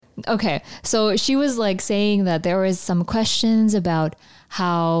Okay, so she was like saying that there was some questions about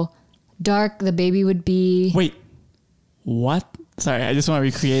how dark the baby would be. Wait, what? Sorry, I just want to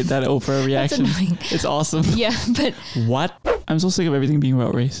recreate that Oprah reaction. It's awesome. Yeah, but... What? I'm so sick of everything being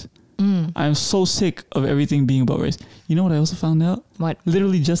about race. I'm so sick of everything being about race. You know what I also found out? What?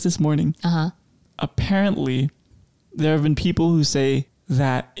 Literally just this morning. Uh-huh. Apparently, there have been people who say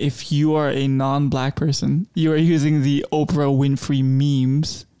that if you are a non-black person, you are using the Oprah Winfrey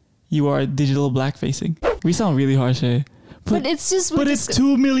memes, you are digital blackfacing. We sound really harsh, eh? But it's just... it's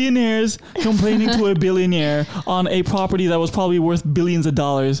two millionaires complaining to a billionaire on a property that was probably worth billions of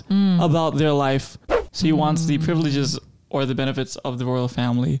dollars about their life. She wants the privileges or the benefits of the royal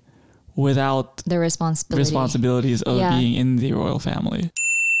family without the responsibilities of being in the royal family.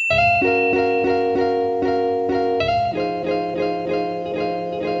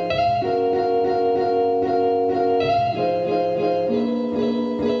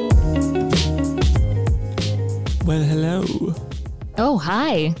 Well, hello. Oh,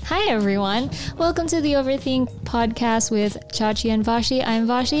 hi. Hi, everyone. Welcome to the Overthink Podcast with Chachi and Vashti. I'm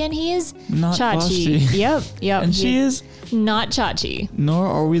Vashti and he is not Chachi. Vashti. Yep. And she is not Chachi. Nor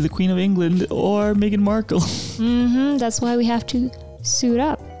are we the Queen of England or Meghan Markle. That's why we have to suit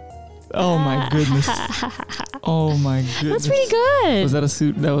up. Oh my goodness. Oh my goodness. That's pretty good. Was that a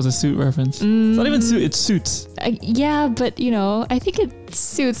suit? That was a suit reference. It's not even suit, it's suits. Yeah, but you know, I think it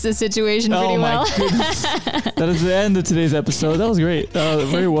suits the situation pretty well. Oh my goodness. That is the end of today's episode. That was great.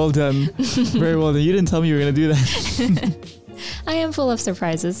 Very well done. Very well done. You didn't tell me you were going to do that. I am full of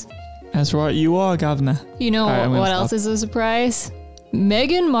surprises. That's right. You are, Governor. You know what else is a surprise?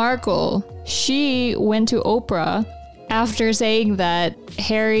 Meghan Markle. She went to Oprah after saying that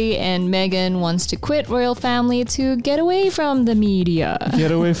Harry and Meghan wants to quit royal family to get away from the media. Get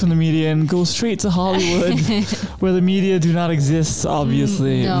away from the media and go straight to Hollywood, where the media do not exist,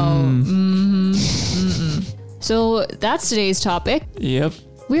 obviously. So that's today's topic. Yep.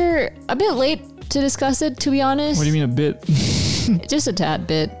 We're a bit late to discuss it, to be honest. What do you mean a bit? Just a tad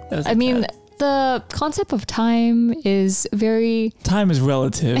bit. I mean, the concept of time is very... Time is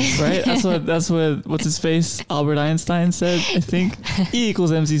relative, right? That's what what's his face? Albert Einstein said, I think. E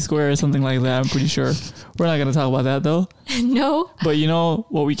equals MC squared or something like that, I'm pretty sure. We're not going to talk about that though. No. But you know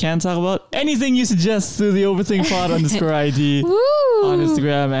what we can talk about? Anything you suggest through the Overthink Pod _ID on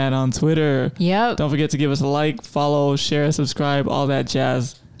Instagram and on Twitter. Yep. Don't forget to give us a like, follow, share, subscribe, all that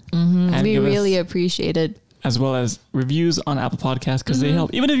jazz. And we really appreciate it. As well as reviews on Apple Podcasts because they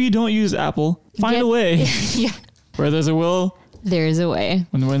help. Even if you don't use Apple, find a way. Yeah. Where there's a will, there's a way.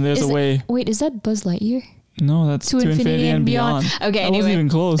 When there's a way. Wait, is that Buzz Lightyear? No, that's to infinity and beyond. Okay, that anyway. wasn't even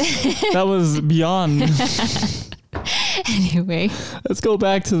close. That was beyond. Anyway. Let's go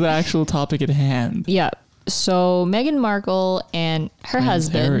back to the actual topic at hand. Yeah. So Meghan Markle and her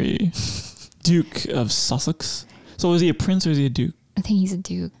husband. Harry, Duke of Sussex. So is he a prince or is he a duke? I think he's a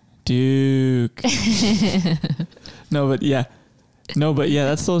duke. Duke. No, but yeah,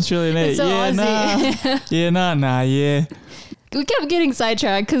 that's so Australian. It's so Aussie. Yeah. We kept getting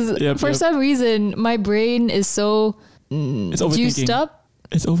sidetracked because for some reason my brain is so juiced up.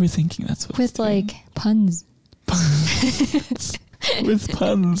 It's overthinking. That's what with like puns. With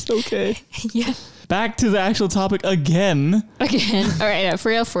puns. Okay. Yeah. Back to the actual topic again. All right, yeah, for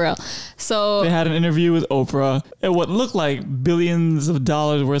real. So they had an interview with Oprah at what looked like billions of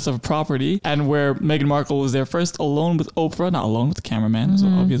dollars worth of property, and where Meghan Markle was there first alone with Oprah, not alone with the cameraman, so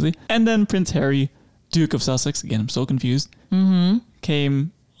obviously, and then Prince Harry, Duke of Sussex, again I'm so confused,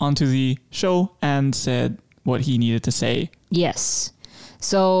 came onto the show and said what he needed to say. Yes.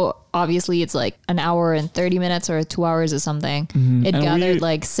 So obviously it's like an hour and 30 minutes or 2 hours or something. It And gathered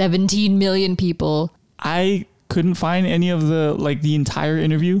like 17 million people. I couldn't find any of the entire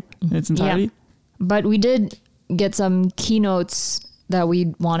interview in its entirety. Yeah. But we did get some keynotes that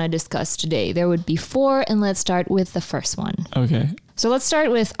we want to discuss today. There would be 4, and let's start with the first one. Okay. So let's start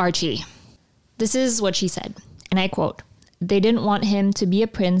with Archie. This is what she said, and I quote, "They didn't want him to be a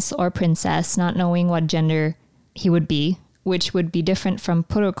prince or princess, not knowing what gender he would be, which would be different from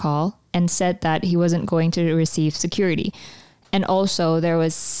protocol, and said that he wasn't going to receive security. And also there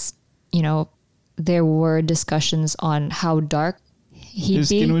was, there were discussions on how dark his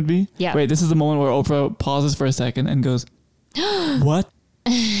skin would be. Yeah. Wait, this is the moment where Oprah pauses for a second and goes, what?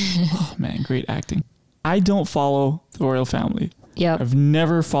 Oh man, great acting. I don't follow the royal family. Yeah. I've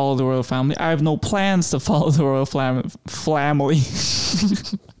never followed the royal family. I have no plans to follow the royal family.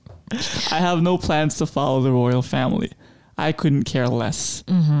 I have no plans to follow the royal family. I couldn't care less.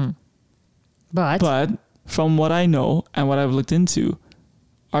 But from what I know and what I've looked into,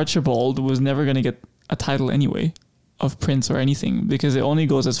 Archibald was never going to get a title anyway of Prince or anything, because it only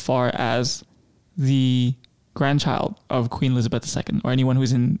goes as far as the grandchild of Queen Elizabeth II, or anyone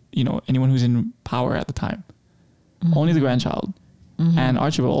who's in power at the time. Only the grandchild. And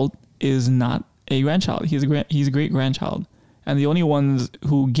Archibald is not a grandchild. He's a great grandchild. And the only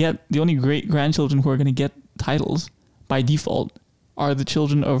great grandchildren who are going to get titles by default are the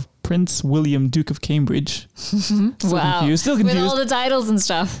children of Prince William, Duke of Cambridge. Still confused. With all the titles and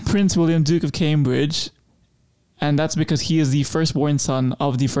stuff. Prince William, Duke of Cambridge. And that's because he is the firstborn son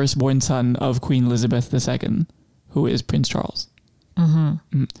of the firstborn son of Queen Elizabeth II, who is Prince Charles.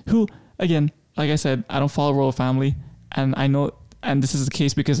 Who, again, like I said, I don't follow royal family. And I know, and this is the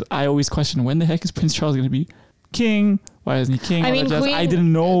case because I always question, when the heck is Prince Charles going to be king? Why isn't he king? I mean, I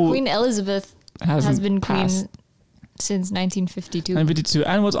didn't know. Queen Elizabeth has been passed. queen since 1952. 1952.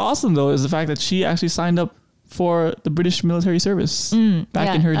 And what's awesome, though, is the fact that she actually signed up for the British military service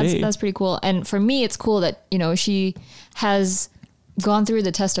back in her day. That's pretty cool. And for me, it's cool that, she has gone through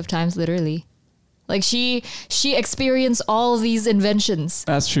the test of times, literally. Like she experienced all these inventions.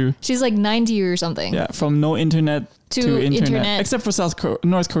 That's true. She's like 90 or something. Yeah, from no internet to internet. Except for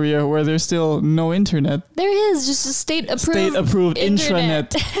North Korea, where there's still no internet. There is just a state-approved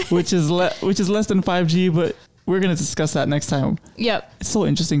intranet, which is less than 5G, but we're going to discuss that next time. Yep. It's so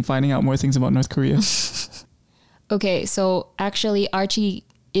interesting finding out more things about North Korea. Okay, so actually Archie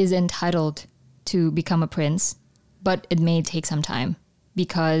is entitled to become a prince, but it may take some time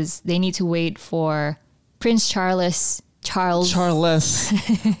because they need to wait for Prince Charles.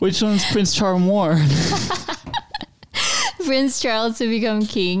 Which one's Prince Charmore? Prince Charles to become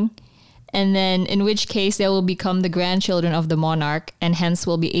king, and then in which case they will become the grandchildren of the monarch and hence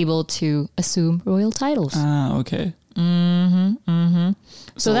will be able to assume royal titles. Ah, okay.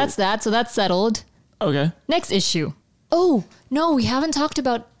 So that's that. So that's settled. Okay. Next issue. Oh, no, we haven't talked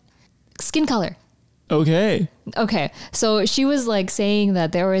about skin color. Okay. So she was like saying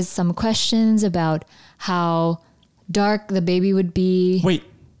that there was some questions about how dark the baby would be. Wait,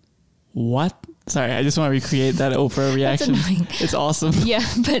 what? Sorry, I just want to recreate that Oprah reaction. It's awesome. Yeah,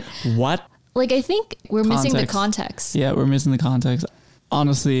 but what? Like, I think we're missing the context. Yeah, we're missing the context.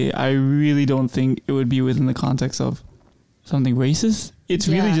 Honestly, I really don't think it would be within the context of something racist. It's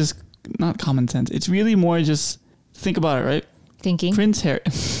really just not common sense. It's really more just think about it, right? Thinking. Prince Harry.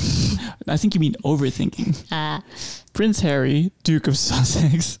 I think you mean overthinking. Prince Harry, Duke of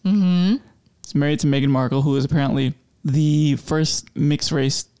Sussex, is married to Meghan Markle, who is apparently the first mixed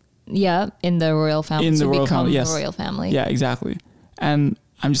race. Yeah, in the royal family. In the royal family, yes. The royal family. Yeah, exactly. And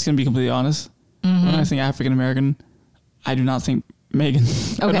I'm just going to be completely honest. When I think African American, I do not think Meghan.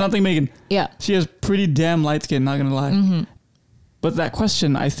 Okay. I do not think Meghan. Yeah. She has pretty damn light skin, not going to lie. But that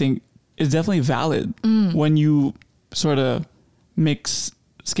question, I think, is definitely valid when you sort of mix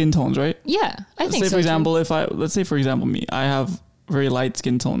skin tones, right? Yeah, I think so. Let's say, for example, me, I have very light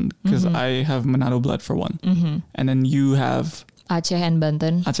skin tone because I have Manado blood for one. And then you have Aceh and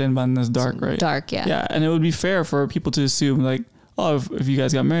Banten is dark, right? Dark, yeah. Yeah, and it would be fair for people to assume like, oh, if you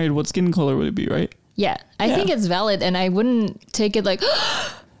guys got married, what skin color would it be, right? Yeah, I think it's valid, and I wouldn't take it like,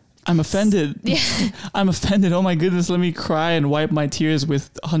 I'm offended. Yeah. I'm offended. Oh my goodness, let me cry and wipe my tears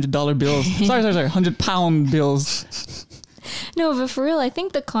with $100 bills. sorry, £100 bills. No, but for real, I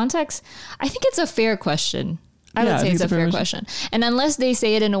think the context, I think it's a fair question. I would say it's a fair question. And unless they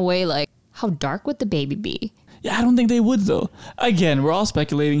say it in a way like, how dark would the baby be? Yeah, I don't think they would though. Again, we're all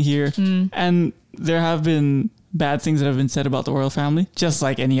speculating here. And there have been bad things that have been said about the royal family, just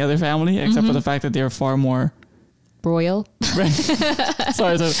like any other family, except for the fact that they're far more royal.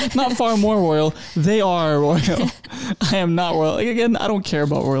 sorry, not far more royal. They are royal. I am not royal. Like, again, I don't care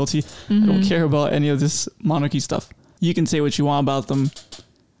about royalty. I don't care about any of this monarchy stuff. You can say what you want about them,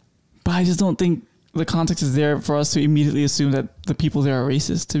 but I just don't think the context is there for us to immediately assume that the people there are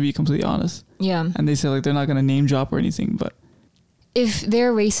racist, to be completely honest. Yeah. And they say like they're not going to name drop or anything, but if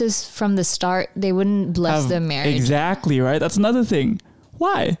they're racist from the start, they wouldn't bless their marriage. Exactly, right? That's another thing.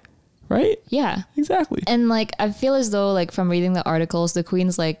 Why? Right? Yeah. Exactly. And like, I feel as though like from reading the articles, the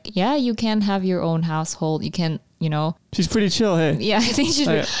queen's like, yeah, you can have your own household. You can, She's pretty chill, hey? Yeah, I think she's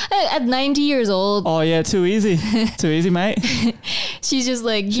at 90 years old. Oh yeah, too easy. Too easy, mate. She's just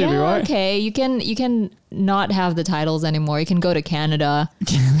like, right. Okay, you can not have the titles anymore. You can go to Canada.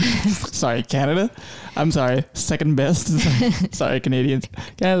 Sorry, Canada? I'm sorry. Second best. Sorry, Canadians.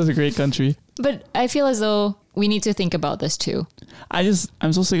 Canada's a great country. But I feel as though we need to think about this too.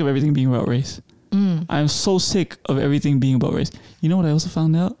 I'm so sick of everything being about race. I'm so sick of everything being about race. You know what I also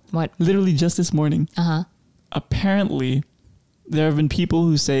found out? What? Literally just this morning. Apparently, there have been people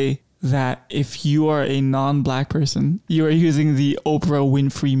who say that if you are a non-black person, you are using the Oprah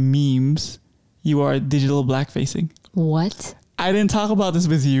Winfrey memes, you are digital blackfacing. What? I didn't talk about this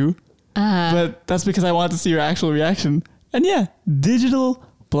with you, but that's because I wanted to see your actual reaction. And yeah, digital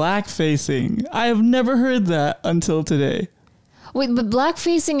blackfacing. I have never heard that until today. Wait, but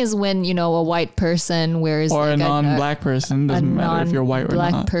blackfacing is when, you know, a white person wears... Or like a non-black person. Doesn't matter if you're white or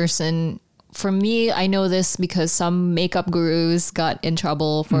not. Black person. For me, I know this because some makeup gurus got in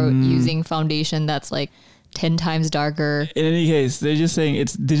trouble for using foundation that's like 10 times darker. In any case, they're just saying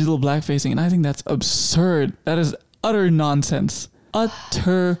it's digital blackfacing. And I think that's absurd. That is utter nonsense.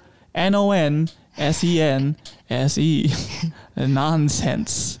 Utter NONSENSE.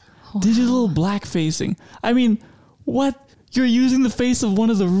 Nonsense. Digital blackfacing. I mean, what? You're using the face of one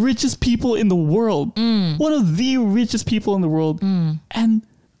of the richest people in the world. One of the richest people in the world. And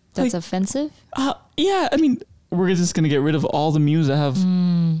that's offensive? Yeah, I mean, we're just going to get rid of all the memes that have...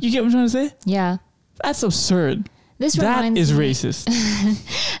 You get what I'm trying to say? Yeah. That's absurd. That is racist.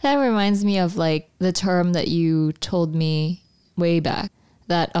 That reminds me of like the term that you told me way back,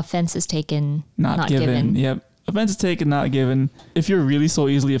 that offense is taken, not given. Yep. Offense is taken, not given. If you're really so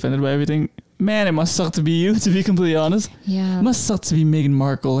easily offended by everything, man, it must suck to be you, to be completely honest. Yeah. It must suck to be Meghan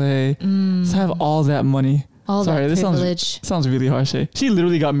Markle, hey. To have all that money. Sorry, this privilege. sounds really harsh, hey. She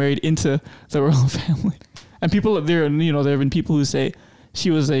literally got married into the royal family. And people, there have been people who say she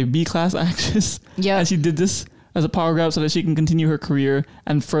was a B-class actress. Yeah. And she did this as a power grab so that she can continue her career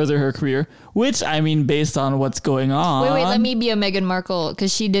and further her career. Which, I mean, based on what's going on. Wait, let me be a Meghan Markle,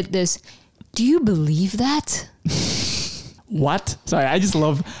 because she did this. Do you believe that? What? Sorry, I'm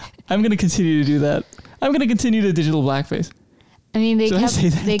going to continue to do that. I'm going to continue to digital blackface. I mean, they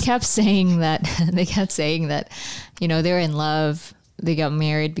kept saying that, you know, they're in love. They got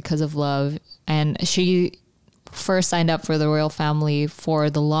married because of love. And she first signed up for the royal family for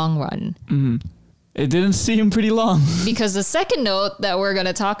the long run. Mm-hmm. It didn't seem pretty long. Because the second note that we're going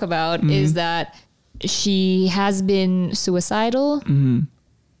to talk about is that she has been suicidal.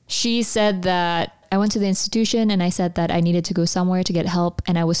 She said that I went to the institution and I said that I needed to go somewhere to get help,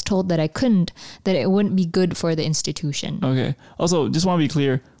 and I was told that I couldn't, that it wouldn't be good for the institution. Okay. Also, just want to be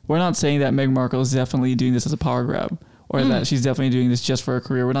clear, we're not saying that Meghan Markle is definitely doing this as a power grab, or that she's definitely doing this just for her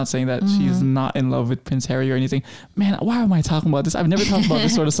career. We're not saying that she's not in love with Prince Harry or anything. Man, why am I talking about this? I've never talked about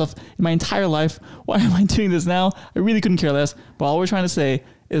this sort of stuff in my entire life. Why am I doing this now? I really couldn't care less. But all we're trying to say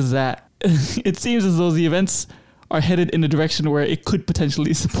is that it seems as though the events are headed in a direction where it could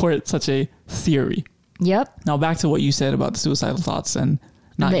potentially support such a theory. Yep. Now back to what you said about the suicidal thoughts and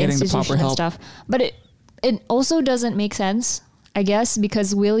not getting the proper help. Stuff. But it also doesn't make sense, I guess,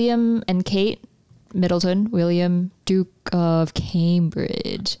 because William and Kate Middleton, William, Duke of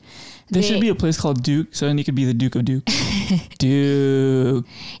Cambridge. There should be a place called Duke, so then you could be the Duke of Duke. Duke.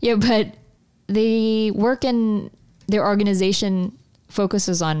 Yeah, but they work in, their organization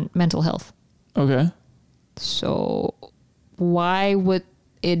focuses on mental health. Okay. So why would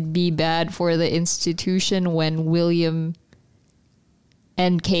it be bad for the institution when William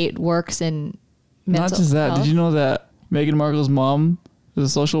and Kate works in mental health? Not just that. Did you know that Meghan Markle's mom was a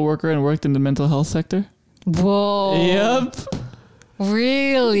social worker and worked in the mental health sector? Whoa. Yep.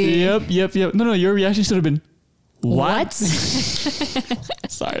 Really? Yep. No, your reaction should have been, what?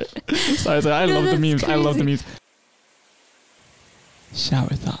 Sorry. I love the memes. Crazy. I love the memes. Shower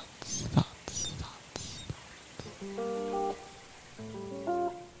thoughts.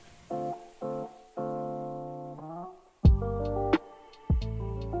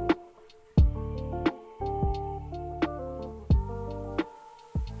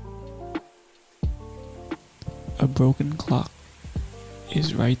 A broken clock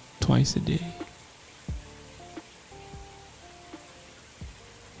is right twice a day.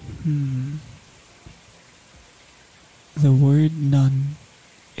 The word none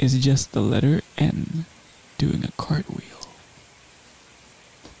is just the letter N doing a cartwheel.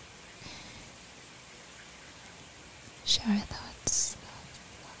 Shower thoughts.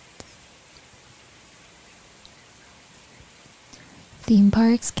 Theme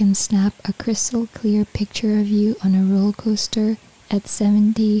parks can snap a crystal clear picture of you on a roller coaster at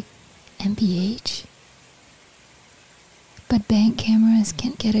 70 mph. But bank cameras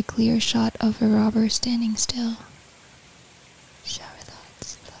can't get a clear shot of a robber standing still. Shower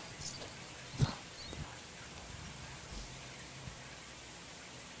thoughts.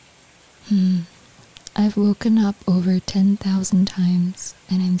 I've woken up over 10,000 times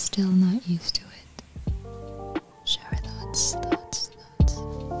and I'm still not used to it. Shower thoughts.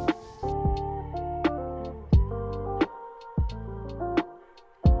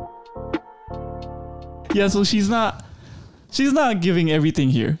 Yeah, so she's not giving everything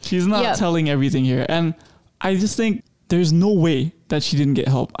here. She's not telling everything here. And I just think there's no way that she didn't get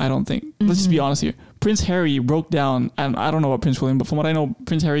help. I don't think. Let's just be honest here. Prince Harry broke down, and I don't know about Prince William, but from what I know,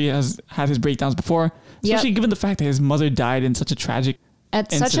 Prince Harry has had his breakdowns before, especially given the fact that his mother died in such a tragic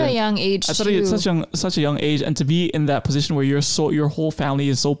at incident. such a young age, at too. such a young age, and to be in that position where your whole family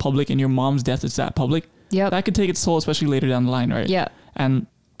is so public and your mom's death is that public, that could take its toll, especially later down the line, right? Yeah. And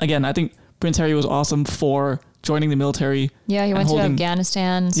again, I think Prince Harry was awesome for joining the military. Yeah, he went to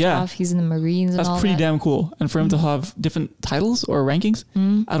Afghanistan and stuff. He's in the Marines and all that. That's pretty damn cool. And for him to have different titles or rankings,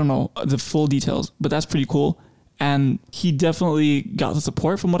 I don't know the full details, but that's pretty cool. And he definitely got the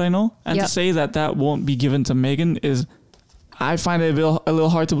support from what I know. And to say that won't be given to Meghan is, I find it a little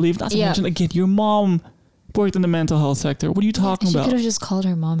hard to believe. Not to mention, again, your mom worked in the mental health sector. What are you talking about? She could have just called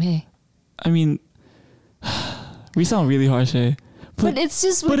her mom, hey. I mean, we sound really harsh, eh? But it's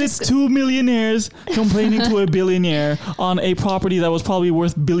just... But it's two millionaires complaining to a billionaire on a property that was probably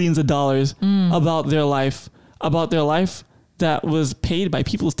worth billions of dollars about their life that was paid by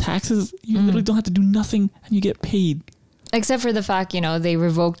people's taxes. You literally don't have to do nothing and you get paid. Except for the fact, they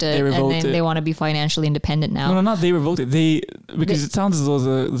revoked it and then they want to be financially independent now. No, not they revoked it. Because it sounds as though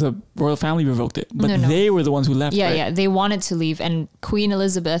the royal family revoked it. But they were the ones who left. Yeah, they wanted to leave. And Queen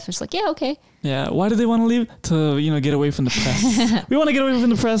Elizabeth was like, yeah, okay. Yeah, why did they want to leave? To, get away from the press. We want to get away from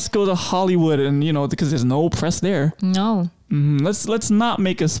the press, go to Hollywood and, because there's no press there. No. Let's not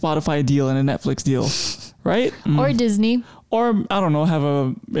make a Spotify deal and a Netflix deal, right? Or Disney. Or, I don't know, have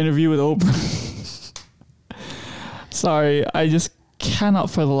a interview with Oprah. Sorry, I just cannot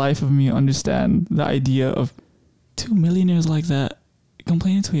for the life of me understand the idea of two millionaires like that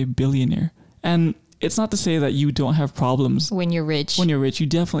complaining to a billionaire. And it's not to say that you don't have problems. When you're rich. When you're rich, you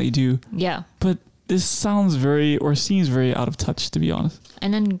definitely do. Yeah. But this seems very out of touch, to be honest.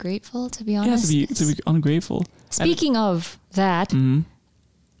 And ungrateful, to be honest. Yeah, to be ungrateful. Speaking of that,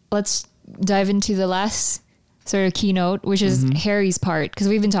 let's dive into the last sort of keynote, which is Harry's part, because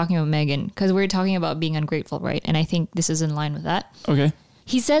we've been talking about Meghan, because we're talking about being ungrateful, right? And I think this is in line with that. Okay.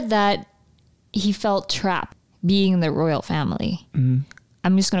 He said that he felt trapped being in the royal family. I'm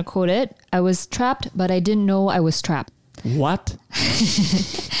just going to quote it. I was trapped, but I didn't know I was trapped. What?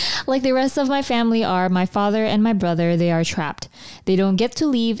 Like the rest of my family are, my father and my brother, they are trapped. They don't get to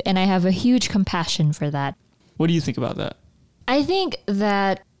leave, and I have a huge compassion for that. What do you think about that? I think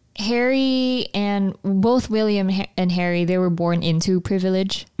that Harry and both William and Harry, they were born into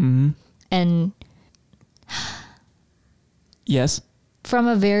privilege. And yes, from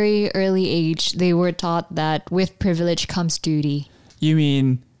a very early age, they were taught that with privilege comes duty. You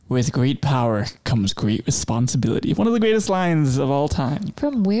mean with great power comes great responsibility? One of the greatest lines of all time.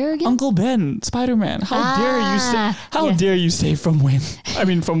 From where again? Uncle Ben, Spider-Man. How dare you say from when? I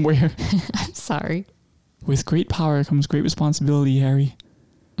mean, from where? I'm sorry. With great power comes great responsibility, Harry.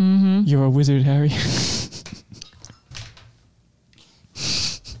 You're a wizard, Harry.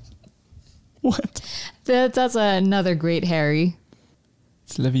 What? That's another great Harry.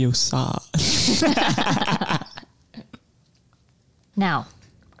 It's Leviosa. Now,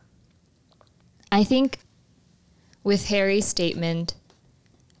 I think with Harry's statement,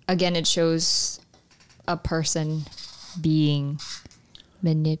 again, it shows a person being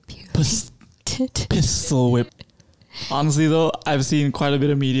manipulated. Pistol whip. Honestly, though, I've seen quite a bit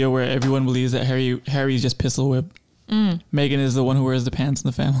of media where everyone believes that Harry's just pistol whip. Meghan is the one who wears the pants in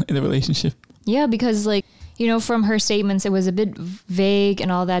the family in the relationship. Yeah, because from her statements, it was a bit vague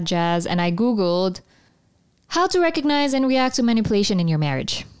and all that jazz. And I Googled how to recognize and react to manipulation in your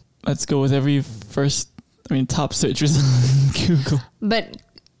marriage. Let's go with top search result on Google. But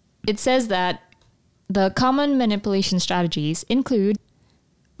it says that the common manipulation strategies include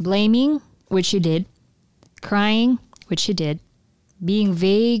blaming, which you did, crying, which she did, being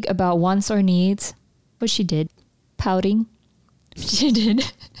vague about wants or needs, which she did, pouting, which she did,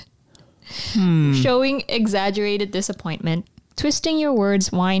 showing exaggerated disappointment, twisting your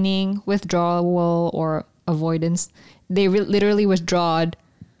words, whining, withdrawal or avoidance. They literally withdrew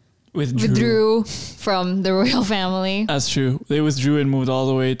from the royal family. That's true. They withdrew and moved all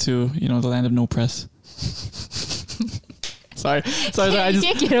the way to, the land of no press. Sorry. I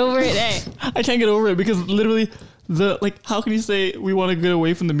can't get over it. Hey. I can't get over it because literally how can you say we want to get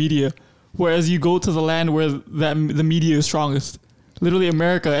away from the media, whereas you go to the land where the media is strongest? Literally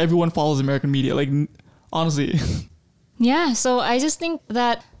America, everyone follows American media. Like, honestly. Yeah. So I just think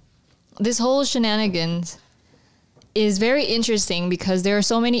that this whole shenanigans is very interesting because there are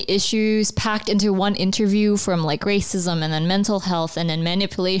so many issues packed into one interview, from like racism and then mental health and then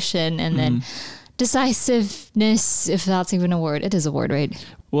manipulation and then decisiveness, if that's even a word. It is a word, right?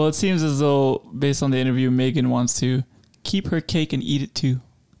 Well, it seems as though, based on the interview, Meghan wants to keep her cake and eat it too.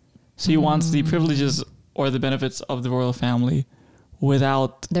 She wants the privileges or the benefits of the royal family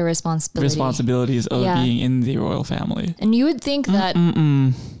without the responsibilities of being in the royal family. And you would think that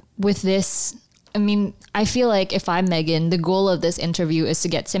with this, I mean, I feel like if I'm Meghan, the goal of this interview is to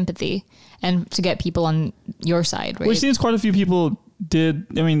get sympathy and to get people on your side, right? Which seems quite a few people did.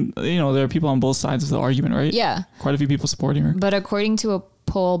 I mean, you know, there are people on both sides of the argument, right? Yeah. Quite a few people supporting her. But according to a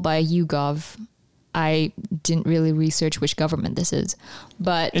poll by YouGov, I didn't really research which government this is,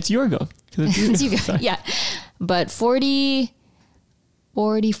 but it's YouGov. It's YouGov. Yeah. But 44%,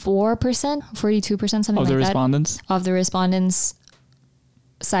 42%, something like that. Of the respondents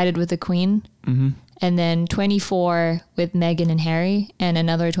sided with the Queen. Mm-hmm. And then 24 with Meghan and Harry, and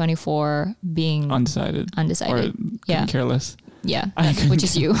another 24 being undecided. Or careless. Yeah, which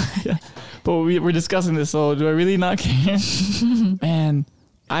is you. Yeah. But we're discussing this, so do I really not care? Man,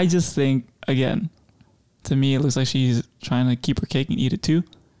 I just think, again, to me, it looks like she's trying to keep her cake and eat it too.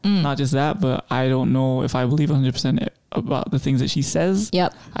 Not just that, but I don't know if I believe 100% about the things that she says.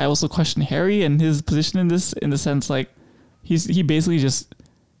 Yep. I also question Harry and his position in this, in the sense like he basically just,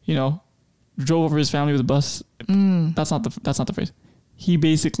 you know, drove over his family with a bus. That's not the phrase. He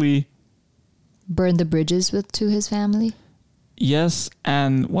basically burned the bridges to his family. Yes,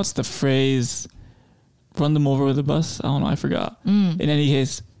 and what's the phrase? Run them over with a bus? I don't know. I forgot. In any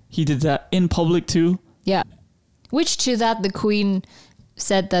case, he did that in public too. Yeah. Which to that, the Queen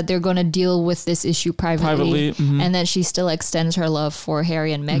said that they're going to deal with this issue privately. And that she still extends her love for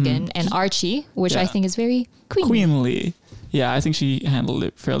Harry and Meghan and Archie, which I think is very queenly. Yeah, I think she handled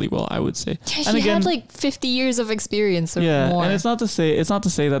it fairly well, I would say. Yeah, she had like 50 years of experience or more. And it's not to say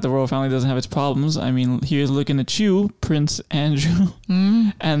that the royal family doesn't have its problems. I mean, here's looking at you, Prince Andrew,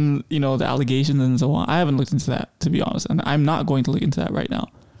 and, you know, the allegations and so on. I haven't looked into that, to be honest, and I'm not going to look into that right now.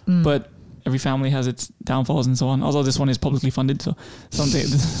 But every family has its downfalls and so on. Although this one is publicly funded, so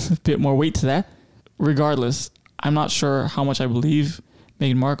there's a bit more weight to that. Regardless, I'm not sure how much I believe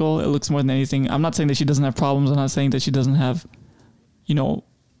Meghan Markle. It looks more than anything. I'm not saying that she doesn't have problems. I'm not saying that she doesn't have, you know,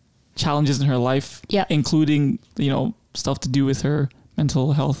 challenges in her life, including, you know, stuff to do with her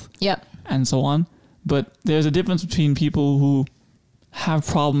mental health and so on. But there's a difference between people who have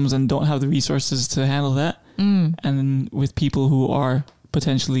problems and don't have the resources to handle that, and with people who are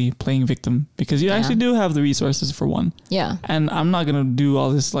potentially playing victim, because you actually do have the resources for one. Yeah. And I'm not going to do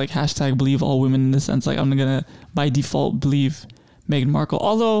all this like hashtag believe all women in the sense like I'm going to by default believe Meghan Markle.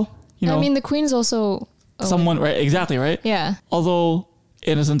 Although, you know, I mean, the Queen's also someone, right? Exactly, right? Yeah. Although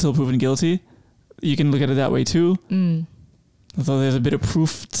innocent until proven guilty, you can look at it that way too. Although there's a bit of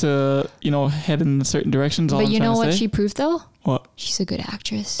proof to, you know, head in certain directions. But you know what she proved though? What? She's a good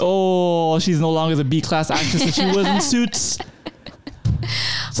actress. Oh, she's no longer the B-class actress that she was in Suits.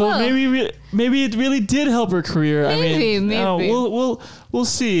 So maybe it really did help her career. Maybe. We'll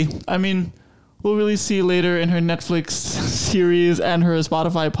see. I mean, we'll really see later in her Netflix series and her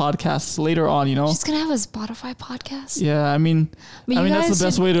Spotify podcasts later on, you know. She's going to have a Spotify podcast? Yeah, I mean that's the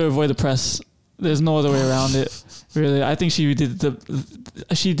best way to avoid the press. There's no other way around it. Really. I think she did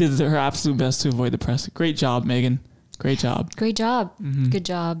her absolute best to avoid the press. Great job, Meghan. Great job. Great job. Good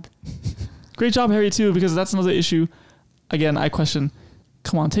job. Great job, Harry, too, because that's another issue. Again, I question,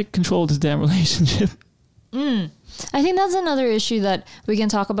 come on, take control of this damn relationship. I think that's another issue that we can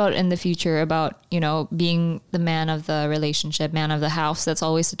talk about in the future about, you know, being the man of the relationship, man of the house. That's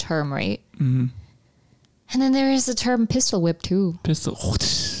always a term, right? And then there is the term pistol whip too. Pistol.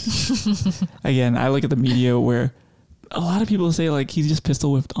 Again, I look at the media where a lot of people say like he's just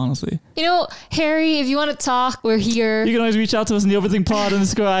pistol whipped, honestly. You know, Harry, if you want to talk, we're here. You can always reach out to us in the Overthink Pod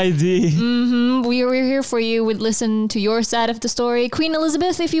 _ID. We're here for you. We'd listen to your side of the story. Queen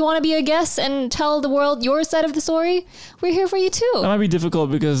Elizabeth, if you want to be a guest and tell the world your side of the story, we're here for you too. That might be difficult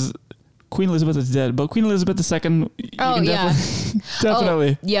because Queen Elizabeth is dead, but Queen Elizabeth II,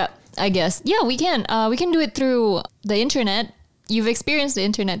 definitely. Yeah, I guess. Yeah, we can. We can do it through the internet. You've experienced the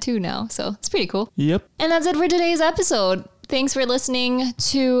internet too now, so it's pretty cool. Yep. And that's it for today's episode. Thanks for listening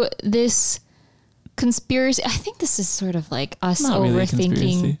to this conspiracy. I think this is sort of like us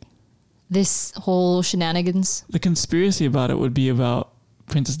overthinking this whole shenanigans. The conspiracy about it would be about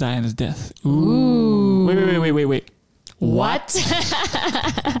Princess Diana's death. Ooh. Wait. What?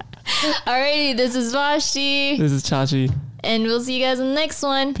 Alrighty, this is Vashti. This is Chachi. And we'll see you guys in the next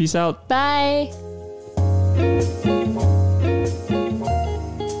one. Peace out. Bye.